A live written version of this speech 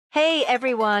Hey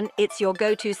everyone, it's your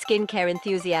go-to skincare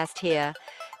enthusiast here.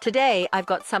 Today I've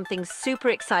got something super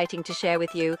exciting to share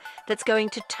with you that's going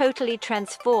to totally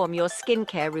transform your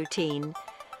skincare routine.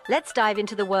 Let's dive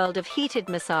into the world of heated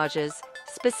massages,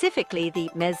 specifically the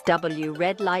Ms.W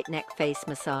red light neck face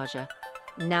massager.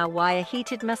 Now, why a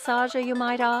heated massager, you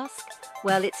might ask?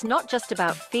 Well, it's not just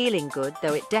about feeling good,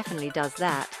 though it definitely does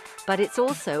that, but it's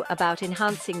also about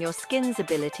enhancing your skin's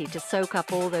ability to soak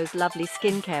up all those lovely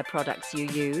skincare products you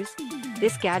use.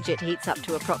 This gadget heats up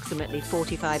to approximately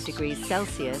 45 degrees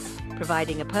Celsius,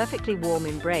 providing a perfectly warm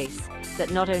embrace that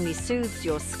not only soothes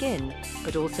your skin,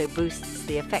 but also boosts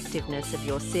the effectiveness of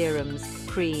your serums,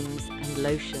 creams, and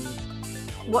lotions.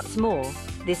 What's more,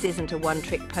 this isn't a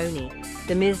one-trick pony.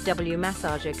 The Ms.W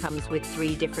massager comes with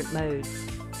 3 different modes.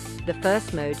 The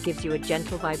first mode gives you a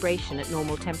gentle vibration at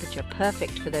normal temperature,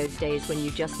 perfect for those days when you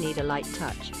just need a light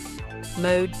touch.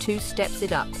 Mode 2 steps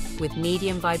it up with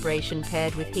medium vibration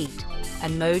paired with heat,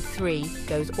 and Mode 3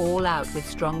 goes all out with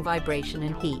strong vibration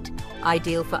and heat,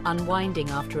 ideal for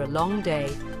unwinding after a long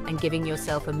day and giving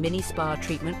yourself a mini spa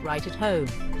treatment right at home.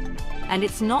 And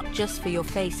it's not just for your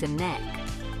face and neck.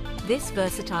 This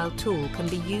versatile tool can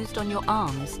be used on your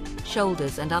arms,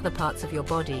 shoulders, and other parts of your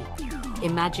body.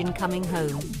 Imagine coming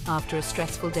home after a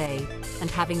stressful day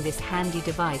and having this handy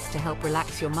device to help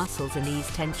relax your muscles and ease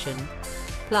tension.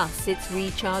 Plus, it's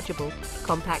rechargeable,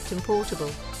 compact and portable,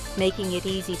 making it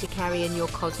easy to carry in your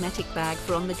cosmetic bag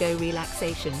for on-the-go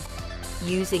relaxation.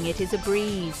 Using it is a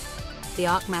breeze. The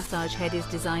arc massage head is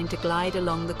designed to glide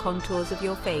along the contours of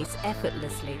your face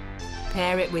effortlessly.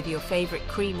 Pair it with your favorite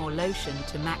cream or lotion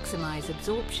to maximize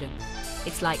absorption.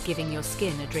 It's like giving your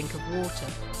skin a drink of water,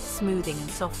 smoothing and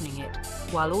softening it,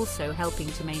 while also helping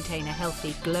to maintain a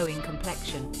healthy, glowing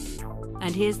complexion.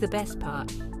 And here's the best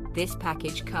part. This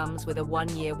package comes with a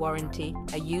 1-year warranty,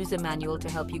 a user manual to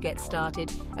help you get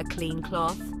started, a clean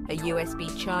cloth, a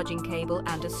USB charging cable,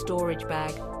 and a storage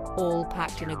bag, all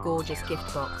packed in a gorgeous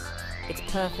gift box. It's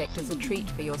perfect as a treat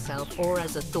for yourself or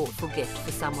as a thoughtful gift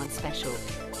for someone special.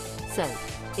 So,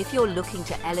 if you're looking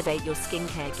to elevate your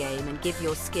skincare game and give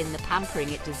your skin the pampering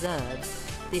it deserves,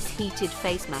 this heated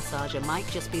face massager might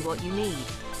just be what you need.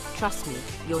 Trust me,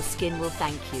 your skin will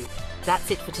thank you. That's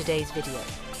it for today's video.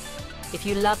 If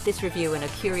you loved this review and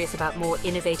are curious about more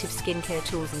innovative skincare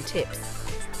tools and tips,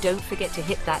 don't forget to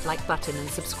hit that like button and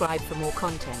subscribe for more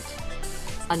content.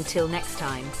 Until next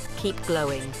time, keep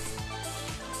glowing.